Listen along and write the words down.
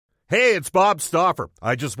Hey, it's Bob Stauffer.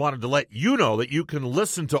 I just wanted to let you know that you can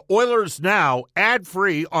listen to Oilers Now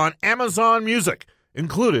ad-free on Amazon Music,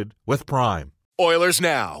 included with Prime. Oilers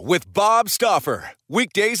Now with Bob Stauffer.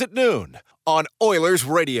 Weekdays at noon on Oilers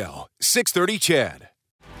Radio, 630 CHED.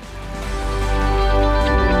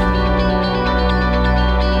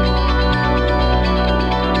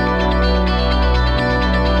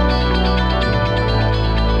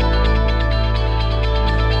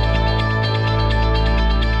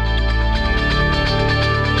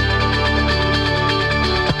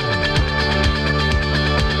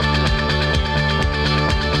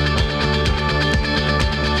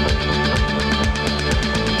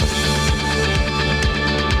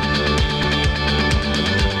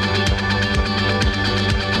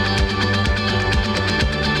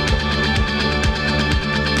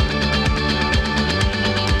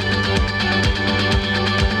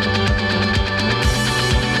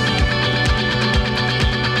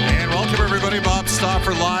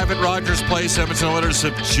 Rogers Place. Edmonton Oilers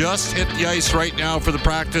have just hit the ice right now for the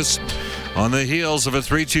practice on the heels of a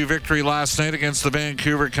 3-2 victory last night against the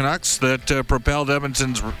Vancouver Canucks that propelled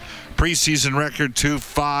Edmonton's preseason record to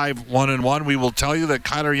 5-1-1. We will tell you that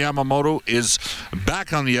Kailer Yamamoto is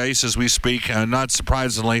back on the ice as we speak, not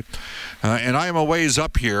surprisingly. And I am a ways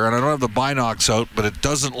up here, and I don't have the binocs out, but it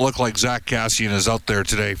doesn't look like Zach Kassian is out there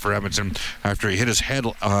today for Edmonton after he hit his head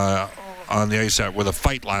on the ice with a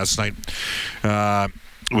fight last night.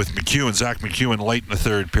 With McEwen, Zach McEwen, late in the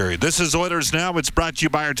third period. This is Oilers Now. It's brought to you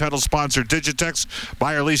by our title sponsor, Digitex.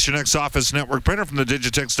 Buy or lease your next office network printer from the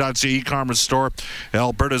Digitex.ca e-commerce store.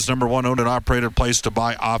 Alberta's #1 owned and operated place to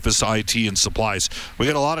buy office IT and supplies. We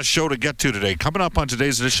got a lot of show to get to today. Coming up on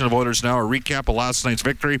today's edition of Oilers Now, a recap of last night's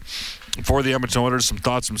victory for the Edmonton Oilers, some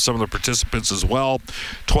thoughts from some of the participants as well.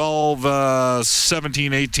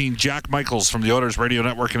 12-17-18, Jack Michaels from the Oilers Radio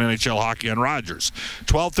Network and NHL Hockey on Rogers.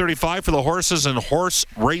 12:35 for the Horses and Horse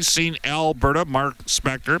Racing Alberta, Mark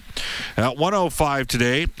Spector. At 1:05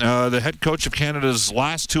 today, the head coach of Canada's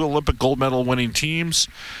last two Olympic gold medal winning teams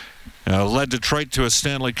led Detroit to a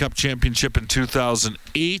Stanley Cup championship in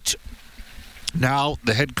 2008. Now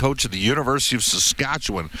the head coach of the University of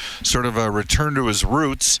Saskatchewan, sort of a return to his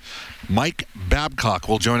roots, Mike Babcock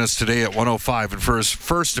will join us today at 1:05. And for his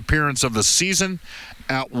first appearance of the season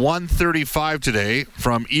at 1:35 today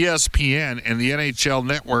from ESPN and the NHL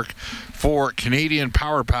Network for Canadian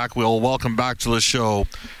Power Pack, we'll welcome back to the show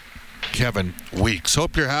Kevin Weeks.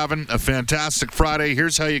 Hope you're having a fantastic Friday.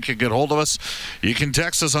 Here's how you can get hold of us. You can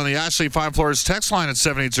text us on the Ashley Fine Floors text line at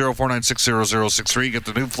 780-496-0063. Get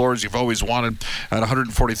the new floors you've always wanted at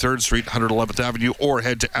 143rd Street, 111th Avenue, or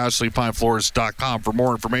head to ashleyfinefloors.com for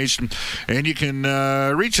more information. And you can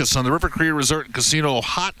reach us on the River Cree Resort and Casino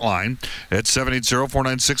hotline at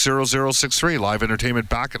 780-496-0063. Live entertainment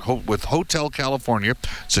back with Hotel California.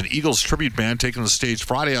 It's an Eagles tribute band taking the stage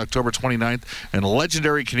Friday, October 29th, and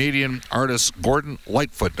legendary Canadian artist Gordon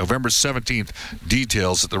Lightfoot, November 17th.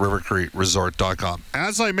 Details at the rivercreekresort.com.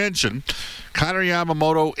 As I mentioned, Kailer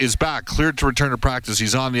Yamamoto is back, cleared to return to practice.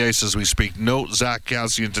 He's on the ice as we speak. No Zach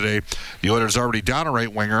Kassian today. The Oilers already down a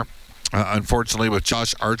right winger. Unfortunately, with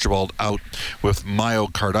Josh Archibald out with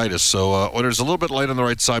myocarditis. So Oilers a little bit light on the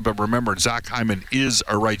right side, but remember, Zach Hyman is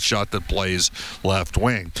a right shot that plays left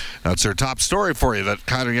wing. That's our top story for you, that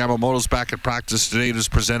Kailer Yamamoto's back at practice today. It is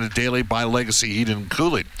presented daily by Legacy Heating and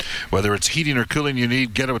Cooling. Whether it's heating or cooling you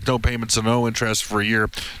need, get it with no payments and no interest for a year.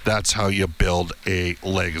 That's how you build a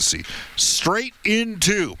legacy. Straight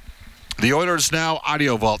into the Oilers Now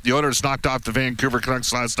Audio Vault. The Oilers knocked off the Vancouver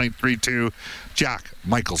Canucks last night 3-2. Jack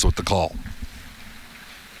Michaels with the call.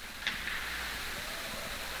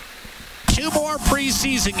 Two more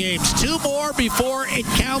preseason games. Two more before it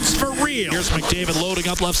counts for real. Here's McDavid loading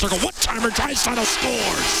up left circle. One-timer, Draisaitl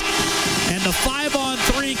scores. And the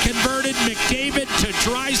 5-on-3 converted. McDavid to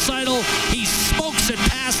Draisaitl. He smokes it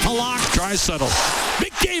past Halak. Draisaitl.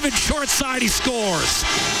 McDavid short side. He scores.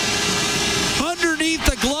 Underneath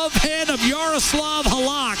the glove hand of Yaroslav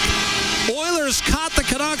Halak. Oilers caught the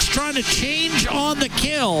Canucks trying to change on the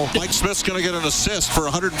kill. Mike Smith's going to get an assist for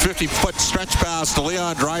a 150-foot stretch pass to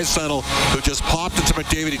Leon Draisaitl, who just popped into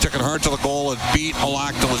McDavid. He took it hard to the goal and beat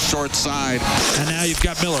Halak to the short side. And now you've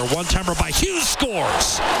got Miller. One-timer by Hughes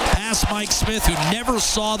scores. Past Mike Smith, who never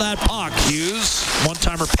saw that puck. Hughes,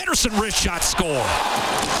 one-timer. Pettersson wrist shot score.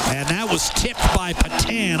 And that was tipped by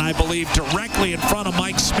Patan, I believe, directly in front of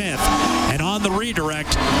Mike Smith. And on the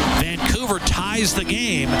redirect, Vancouver ties the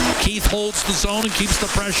game. Keith holds the zone and keeps the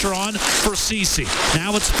pressure on for Ceci.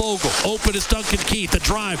 Now it's Fogle. Open is Duncan Keith. The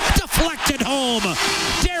drive deflected home.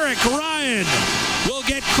 Derek Ryan will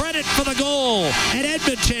get credit for the goal. And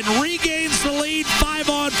Edmonton regains the lead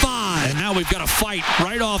 5-on-5. And now we've got a fight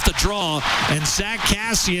right off the draw. And Zach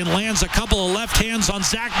Kassian lands a couple of left hands on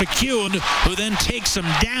Zach McEwen, who then takes him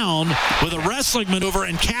down with a wrestling maneuver,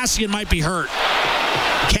 and Kassian might be hurt.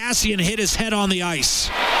 Kassian hit his head on the ice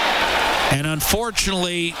and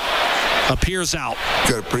unfortunately appears out.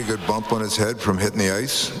 Got a pretty good bump on his head from hitting the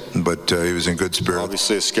ice, but he was in good spirits.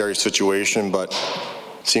 Obviously a scary situation, but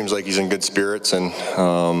it seems like he's in good spirits, and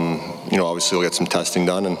obviously we'll get some testing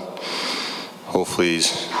done, and hopefully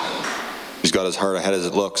he's got as hard a head as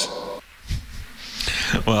it looks.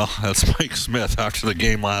 Well, that's Mike Smith after the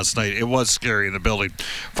game last night. It was scary in the building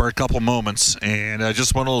for a couple moments, and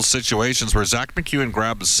just one of those situations where Zach McEwen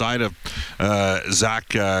grabbed the side of Zach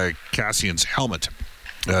Kassian's helmet,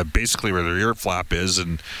 basically where their ear flap is,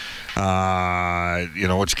 and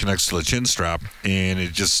which connects to the chin strap, and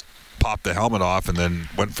it just popped the helmet off and then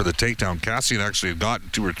went for the takedown. Kassian actually had gotten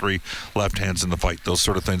 2 or 3 left hands in the fight. Those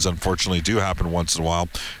sort of things unfortunately do happen once in a while,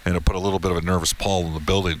 and it put a little bit of a nervous pall in the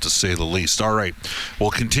building, to say the least. All right, we'll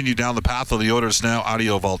continue down the path of the Oilers now.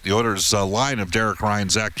 Audio Vault. The Oilers line of Derek Ryan,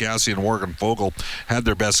 Zach Kassian, and Morgan Fogle had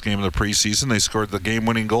their best game of the preseason. They scored the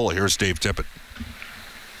game-winning goal. Here's Dave Tippett.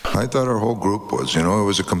 I thought our whole group was, it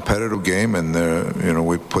was a competitive game, and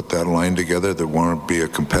we put that line together that wanted to be a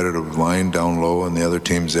competitive line down low on the other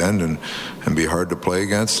team's end and be hard to play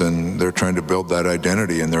against, and they're trying to build that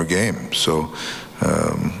identity in their game. So,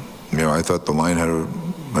 I thought the line had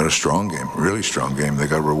a strong game, really strong game. They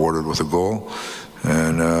got rewarded with a goal,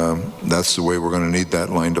 and that's the way we're going to need that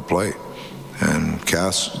line to play. And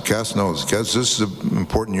Cass knows. This is an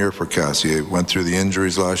important year for Cass. He went through the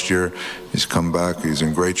injuries last year. He's come back. He's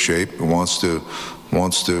in great shape. He wants to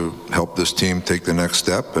help this team take the next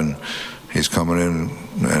step. And he's coming in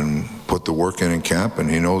and put the work in camp.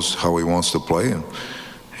 And he knows how he wants to play. And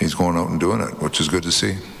he's going out and doing it, which is good to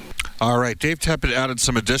see. All right, Dave Tippett added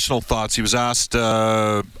some additional thoughts. He was asked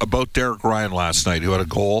about Derek Ryan last night, who had a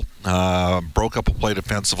goal, broke up a play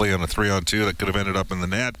defensively on a 3-on-2 that could have ended up in the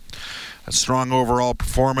net. A strong overall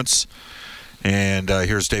performance. And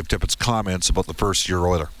here's Dave Tippett's comments about the first-year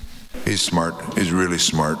Oiler. He's smart. He's really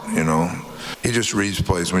smart, He just reads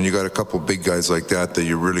plays. When you got a couple big guys like that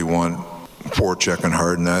you really want forechecking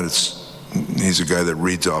hard and that, he's a guy that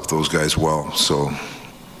reads off those guys well. So,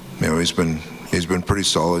 he's been pretty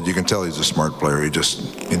solid. You can tell he's a smart player. He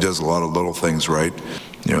does a lot of little things right.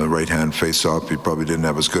 The right-hand face-off, he probably didn't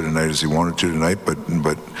have as good a night as he wanted to tonight, but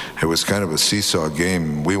it was kind of a seesaw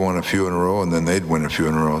game. We won a few in a row, and then they'd win a few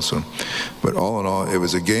in a row. So, but all in all, it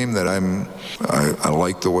was a game that I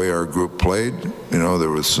liked the way our group played. There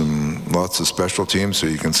was lots of special teams, so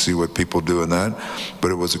you can see what people do in that.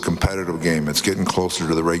 But it was a competitive game. It's getting closer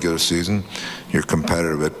to the regular season. You're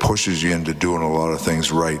competitive. It pushes you into doing a lot of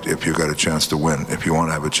things right if you got a chance to win, if you want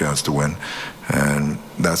to have a chance to win. And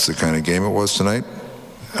that's the kind of game it was tonight.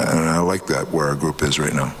 And I like that, where our group is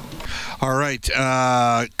right now. All right.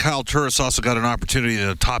 Kyle Turris also got an opportunity in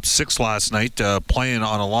the top 6 last night, playing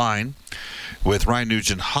on a line with Ryan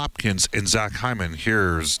Nugent-Hopkins and Zach Hyman.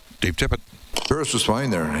 Here's Dave Tippett. Turris was fine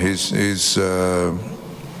there. He's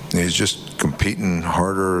just competing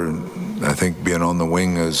harder, and I think being on the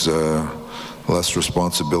wing is less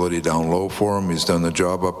responsibility down low for him. He's done the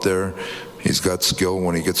job up there. He's got skill.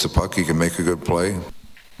 When he gets the puck, he can make a good play.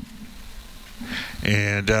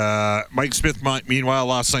 And Mike Smith, meanwhile,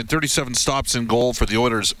 last night, 37 stops in goal for the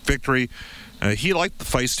Oilers' victory. He liked the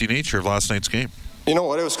feisty nature of last night's game. You know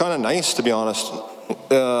what? It was kind of nice, to be honest.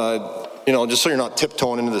 Just so you're not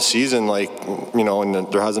tiptoeing into the season,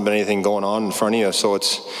 and there hasn't been anything going on in front of you. So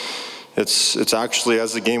it's actually,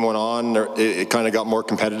 as the game went on, it kind of got more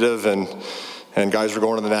competitive, and guys were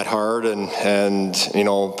going to the net hard and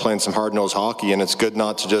playing some hard-nosed hockey. And it's good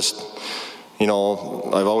not to just...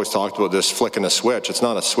 I've always talked about this flicking a switch. It's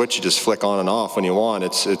not a switch you just flick on and off when you want.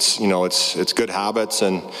 It's good habits,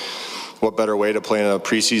 and what better way to play in a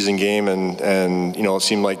preseason game? And it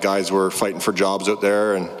seemed like guys were fighting for jobs out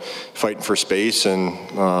there and fighting for space, and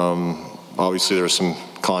obviously there was some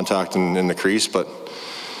contact in the crease, but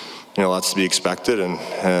that's to be expected.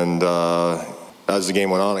 And as the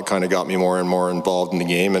game went on, it kind of got me more and more involved in the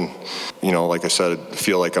game, and like I said, I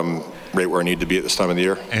feel like I'm right where I need to be at this time of the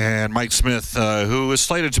year. And Mike Smith, who is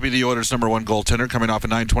slated to be the Oilers' #1 goaltender, coming off a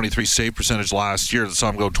 .923 save percentage last year that saw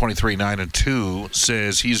him go 23-9-2,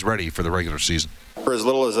 says he's ready for the regular season. For as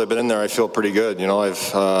little as I've been in there, I feel pretty good.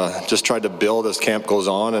 I've just tried to build as camp goes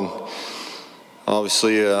on, and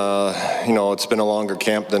obviously, it's been a longer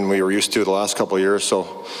camp than we were used to the last couple of years,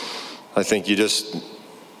 so I think you just,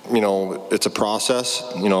 it's a process.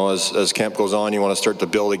 As camp goes on, you want to start to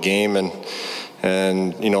build a game and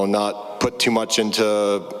not put too much into,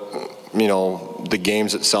 the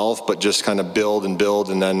games itself, but just kind of build, and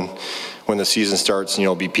then when the season starts,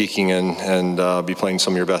 be peaking and be playing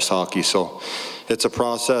some of your best hockey. So it's a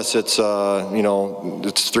process. It's,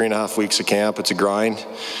 it's 3.5 weeks of camp. It's a grind.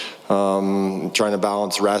 Trying to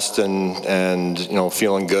balance rest and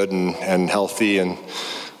feeling good and healthy and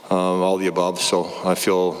all the above. So I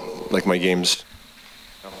feel like my game's...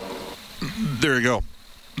 There you go.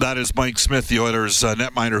 That is Mike Smith, the Oilers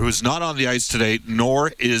netminder, who's not on the ice today,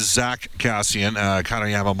 nor is Zach Kassian. Connor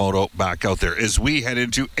Yamamoto back out there as we head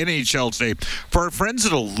into NHL today for our friends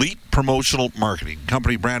at Elite Promotional Marketing,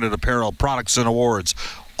 company branded apparel, products, and awards.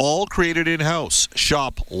 All created in-house.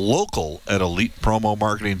 Shop local at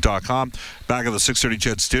elitepromomarketing.com. Back at the 630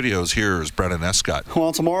 CHED Studios, here's Brendan Escott.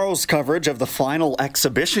 Well, tomorrow's coverage of the final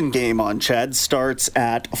exhibition game on CHED starts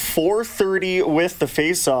at 4:30 with the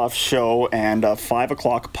face-off show and a 5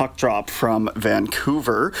 o'clock puck drop from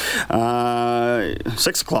Vancouver.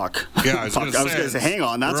 6 o'clock. Yeah, I was going to say, hang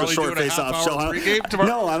on, that's a short face-off show.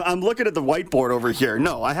 No, I'm looking at the whiteboard over here.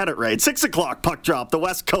 No, I had it right. 6 o'clock puck drop, the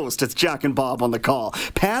West Coast. It's Jack and Bob on the call.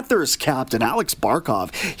 Panthers captain Alex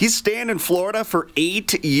Barkov. He's staying in Florida for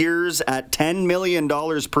 8 years at $10 million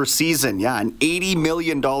per season. Yeah, an $80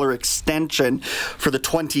 million extension for the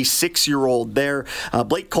 26-year-old there.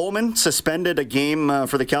 Blake Coleman suspended a game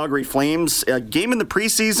for the Calgary Flames, a game in the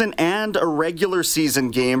preseason and a regular season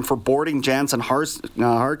game for boarding Jansen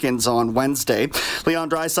Harkins on Wednesday. Leon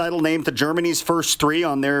Draisaitl named to Germany's first three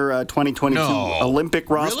on their 2022 Olympic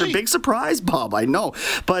roster. Really? Big surprise, Bob, I know.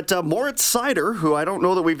 But Moritz Seider, who I don't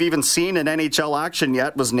know that we've even seen in NHL action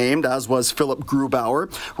yet, was named, as was Philip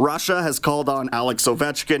Grubauer. Russia has called on Alex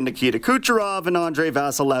Ovechkin, Nikita Kucherov, and Andrei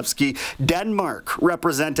Vasilevsky. Denmark,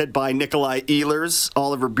 represented by Nikolai Ehlers,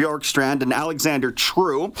 Oliver Bjorkstrand, and Alexander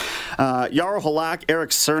True. Jaro Halak,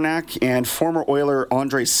 Eric Cernak, and former Oiler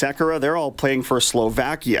Andrei Sekera, they're all playing for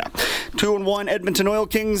Slovakia. 2-1 Edmonton Oil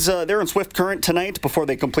Kings, they're in Swift Current tonight before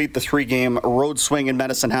they complete the 3-game road swing in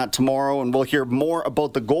Medicine Hat tomorrow, and we'll hear more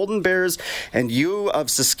about the Golden Bears and U of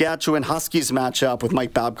Saskatchewan Huskies matchup with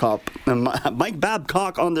Mike Babcock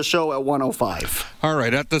on the show at 1:05. All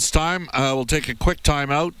right, at this time, we'll take a quick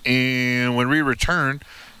time out, and when we return,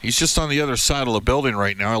 he's just on the other side of the building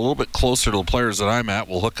right now, a little bit closer to the players that I'm at.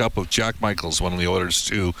 We'll hook up with Jack Michaels, one of the Oilers'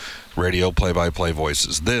 2 radio play-by-play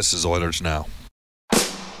voices. This is Oilers Now.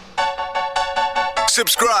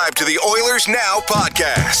 Subscribe to the Oilers Now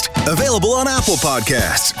podcast. Available on Apple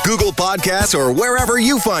Podcasts, Google Podcasts, or wherever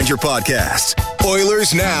you find your podcasts.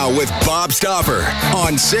 Oilers Now with Bob Stauffer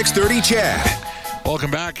on 630 CHED. Welcome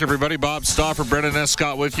back, everybody. Bob Stauffer, Brendan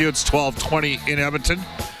Escott with you. It's 12:20 in Edmonton.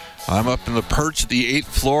 I'm up in the perch, the 8th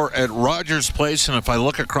floor at Rogers Place, and if I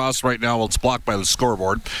look across right now, well, it's blocked by the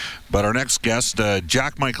scoreboard. But our next guest,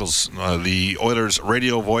 Jack Michaels, the Oilers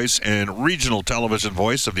radio voice and regional television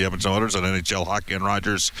voice of the Edmonton Oilers on NHL Hockey and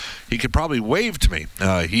Rogers. He could probably wave to me.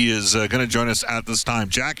 He is going to join us at this time.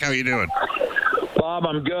 Jack, how you doing? Bob,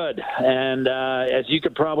 I'm good. And as you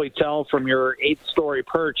could probably tell from your 8th-story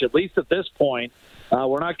perch, at least at this point,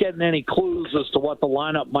 we're not getting any clues as to what the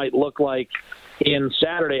lineup might look like in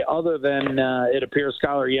Saturday, other than it appears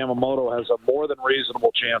Skylar Yamamoto has a more than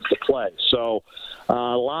reasonable chance to play. So a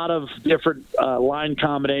lot of different line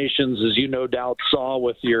combinations, as you no doubt saw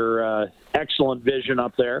with your excellent vision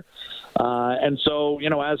up there. And so,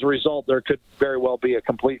 as a result, there could very well be a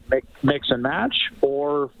complete mix and match,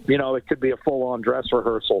 or, it could be a full-on dress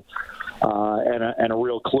rehearsal and a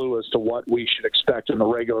real clue as to what we should expect in the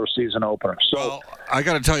regular season opener. So, well, I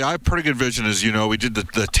got to tell you, I have pretty good vision. As you know, we did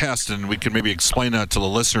the test, and we can maybe explain that to the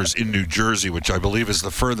listeners in New Jersey, which I believe is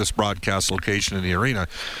the furthest broadcast location in the arena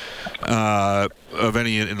of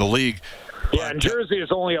any in the league. Yeah, and Jersey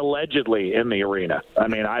is only allegedly in the arena. I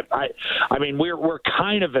mean, we're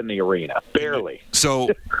kind of in the arena, barely. So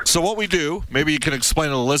what we do, maybe you can explain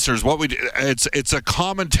to the listeners what we do. It's a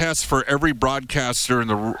common test for every broadcaster in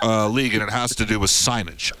the league, and it has to do with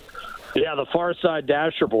signage. Yeah, the far side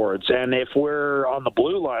dasher boards. And if we're on the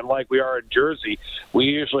blue line like we are in Jersey, we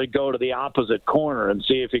usually go to the opposite corner and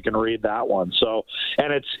see if you can read that one. So,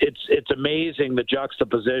 and it's amazing the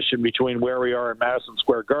juxtaposition between where we are in Madison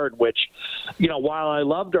Square Garden, which, while I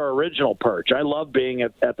loved our original perch, I love being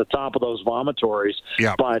at the top of those vomitories.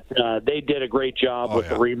 Yeah. But they did a great job with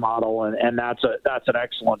the remodel, and that's an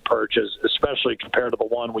excellent perch, especially compared to the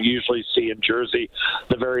one we usually see in Jersey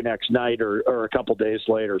the very next night or a couple days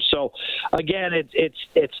later. So again,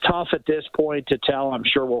 it's tough at this point to tell. I'm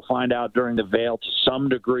sure we'll find out during the Vail to some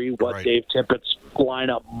degree what Dave Tippett's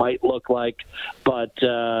lineup might look like. But,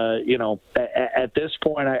 at this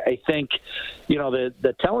point, I think,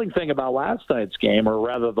 the telling thing about last night's game, or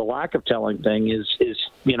rather the lack of telling thing, is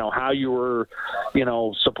how you were,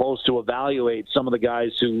 supposed to evaluate some of the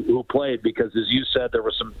guys who played, because as you said, there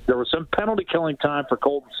was some penalty killing time for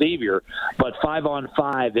Colton Sevier, but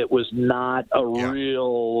 5-on-5, it was not a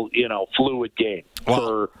real, fluid game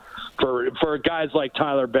for guys like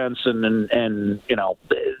Tyler Benson and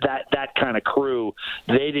that kind of crew.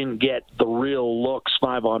 They didn't get the real looks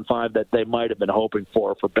 5-on-5 that they might have been hoping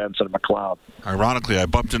for Benson and McLeod. Ironically, I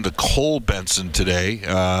bumped into Cole Benson today,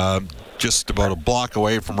 just about a block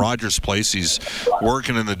away from Rogers Place. He's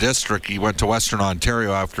working in the district. He went to Western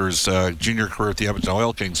Ontario after his junior career at the Edmonton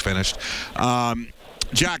Oil Kings finished.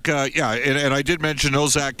 Jack, and I did mention no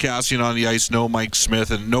Zach Kassian on the ice, no Mike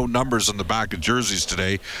Smith, and no numbers on the back of jerseys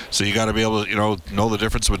today. So you got to be able to, know the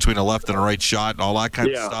difference between a left and a right shot and all that kind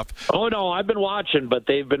of stuff. Oh no, I've been watching, but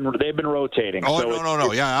they've been rotating. Oh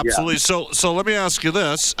no, yeah, absolutely. Yeah. So let me ask you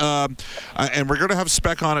this, and we're going to have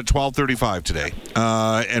Spec on at 12:35 today,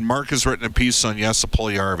 and Mark has written a piece on Jesse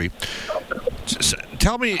Puljujärvi.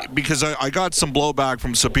 Tell me, because I got some blowback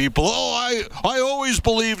from some people. I always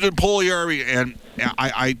believed in Puljujärvi, and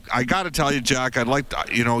I got to tell you, Jack, I'd like to,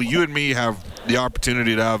 you and me have the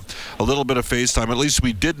opportunity to have a little bit of FaceTime. At least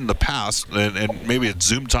we did in the past, and maybe it's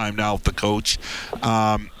Zoom time now with the coach.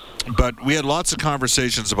 But we had lots of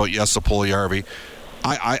conversations about Jesse Puljujärvi.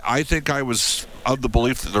 I think I was of the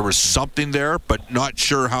belief that there was something there, but not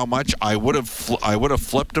sure how much. I would have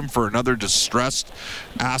flipped him for another distressed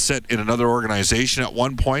asset in another organization at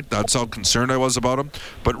one point. That's how concerned I was about him.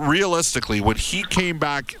 But realistically, when he came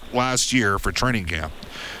back last year for training camp,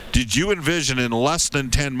 did you envision in less than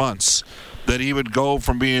 10 months that he would go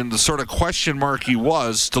from being the sort of question mark he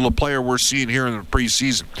was to the player we're seeing here in the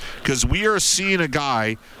preseason? Because we are seeing a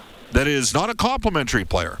guy that is not a complimentary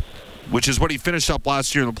player, which is what he finished up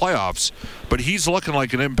last year in the playoffs, but he's looking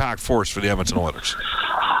like an impact force for the Edmonton Oilers.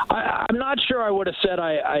 I'm not sure I would have said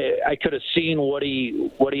I could have seen what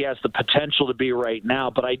he has the potential to be right now,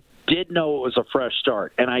 but I did know it was a fresh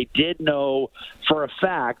start, and I did know for a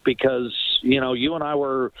fact because you and I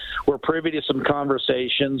were privy to some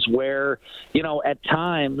conversations where at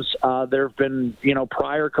times there have been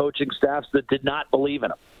prior coaching staffs that did not believe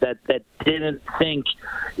in him, that didn't think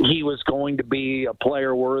he was going to be a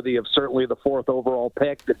player worthy of certainly the 4th overall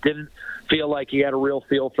pick, that didn't feel like he had a real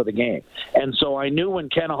feel for the game. And so I knew when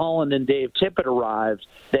Ken Holland and Dave Tippett arrived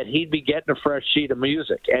that he'd be getting a fresh sheet of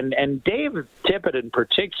music. And Dave Tippett in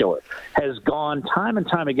particular has gone time and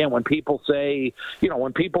time again when people say,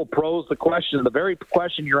 when people pose the question, the very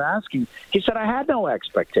question you're asking, he said, I had no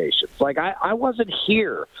expectations. Like, I wasn't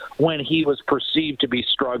here when he was perceived to be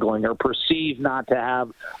struggling or perceived not to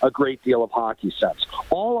have a great deal of hockey sense.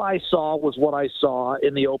 All I saw was what I saw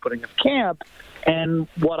in the opening of camp, and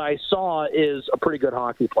what I saw is a pretty good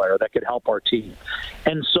hockey player that could help our team.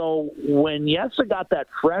 And so when Jesse got that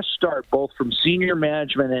fresh start, both from senior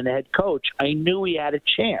management and head coach, I knew he had a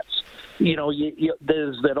chance.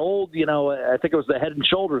 There's that old, I think it was the Head and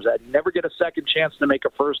Shoulders ad. You never get a second chance to make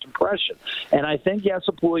a first impression. And I think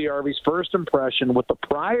Jesse Puljujärvi's first impression with the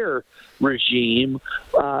prior regime,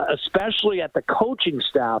 especially at the coaching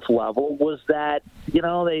staff level, was that,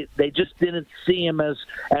 they just didn't see him as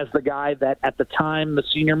the guy that at the time the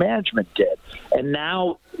senior management did. And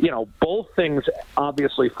now, both things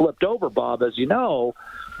obviously flipped over, Bob, as you know.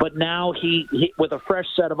 But now he, with a fresh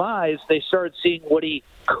set of eyes, they started seeing what he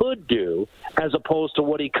could do as opposed to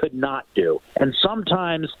what he could not do. And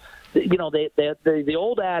sometimes, the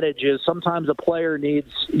old adage is sometimes a player needs,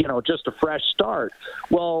 just a fresh start.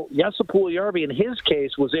 Well, Jesse Puljujärvi, in his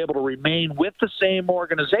case, was able to remain with the same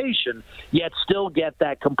organization, yet still get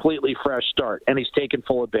that completely fresh start, and he's taken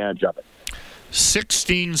full advantage of it.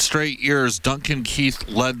 16 straight years, Duncan Keith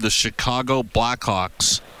led the Chicago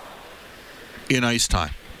Blackhawks in ice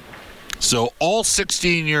time. So all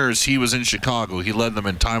 16 years he was in Chicago, he led them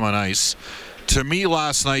in time on ice. To me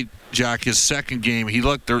last night, Jack, his second game, he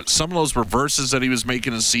looked there. Some of those reverses that he was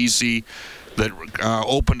making in CC that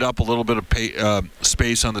opened up a little bit of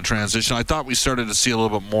space on the transition. I thought we started to see a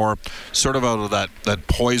little bit more sort of out of that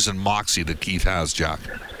poison moxie that Keith has, Jack.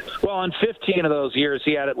 Well, in 15 of those years,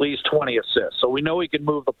 he had at least 20 assists. So we know he can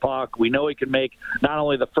move the puck. We know he can make not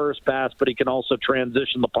only the first pass, but he can also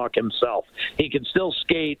transition the puck himself. He can still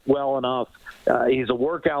skate well enough. He's a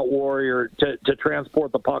workout warrior to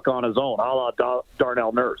transport the puck on his own, a la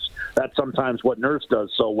Darnell Nurse. That's sometimes what Nurse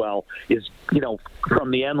does so well is,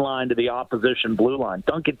 from the end line to the opposition blue line.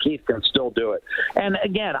 Duncan Keith can still do it. And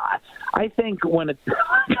again, I think when it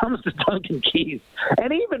comes to Duncan Keith,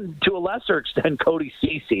 and even to a lesser extent Cody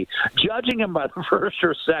Ceci, judging him by the first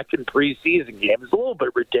or second preseason game is a little bit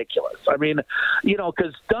ridiculous. I mean,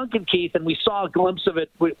 because Duncan Keith, and we saw a glimpse of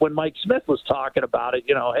it when Mike Smith was talking about it,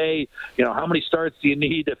 hey, how many starts do you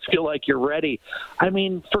need to feel like you're ready? I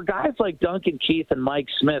mean, for guys like Duncan Keith and Mike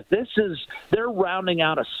Smith, they're rounding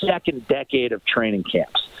out a second decade of training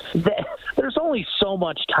camps. There's only so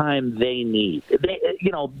much time they need.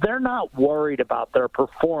 They're not worried about their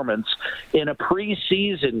performance in a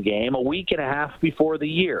preseason game a week and a half before the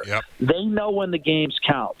year. Yep. They know when the games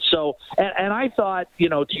count. So, and I thought,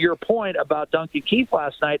 to your point about Duncan Keith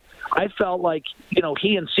last night, I felt like,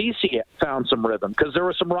 he and Ceci found some rhythm because there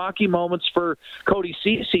were some rocky moments for Cody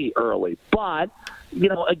Ceci early. But,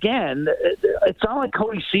 again, it's not like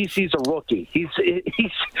Cody Ceci's a rookie.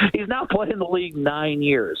 He's now played in the league 9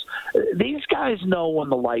 years. These guys know when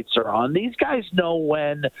the lights are on. These guys know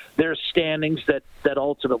when there's standings that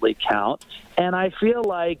ultimately count. And I feel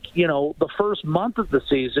like, the first month of the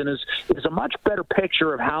season is a much better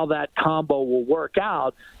picture of how that combo will work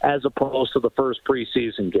out as opposed to the first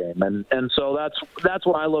preseason game. And so that's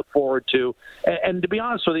what I look forward to. And to be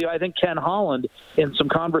honest with you, I think Ken Holland, in some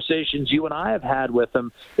conversations you and I have had with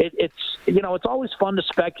him, it's always fun to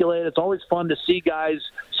speculate. It's always fun to see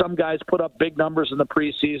some guys put up big numbers in the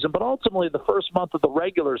preseason, but ultimately the first month of the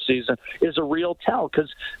regular season is a real tell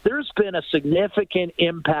because there's been a significant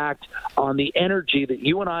impact on the energy that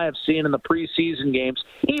you and I have seen in the preseason games,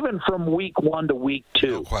 even from week 1 to week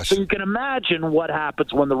 2. No so you can imagine what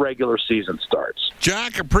happens when the regular season starts.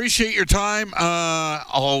 Jack, appreciate your time.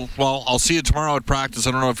 I'll see you tomorrow at practice.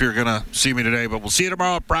 I don't know if you're going to see me today, but we'll see you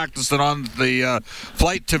tomorrow at practice and on the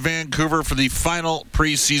flight to Vancouver for the final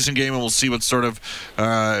preseason game, and we'll see what sort of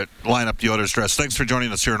lineup the Oilers dress. Thanks for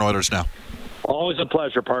joining us here in Oilers Now. Always a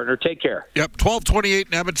pleasure, partner. Take care. Yep, 12:28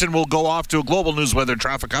 in Edmonton. We'll go off to a global news weather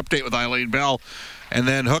traffic update with Eileen Bell and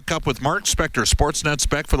then hook up with Mark Spector, Sportsnet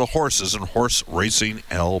Spec for the horses and horse racing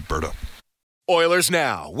Alberta. Oilers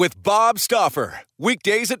Now with Bob Stauffer.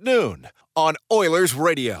 Weekdays at noon on Oilers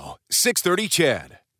Radio, 630 CHED.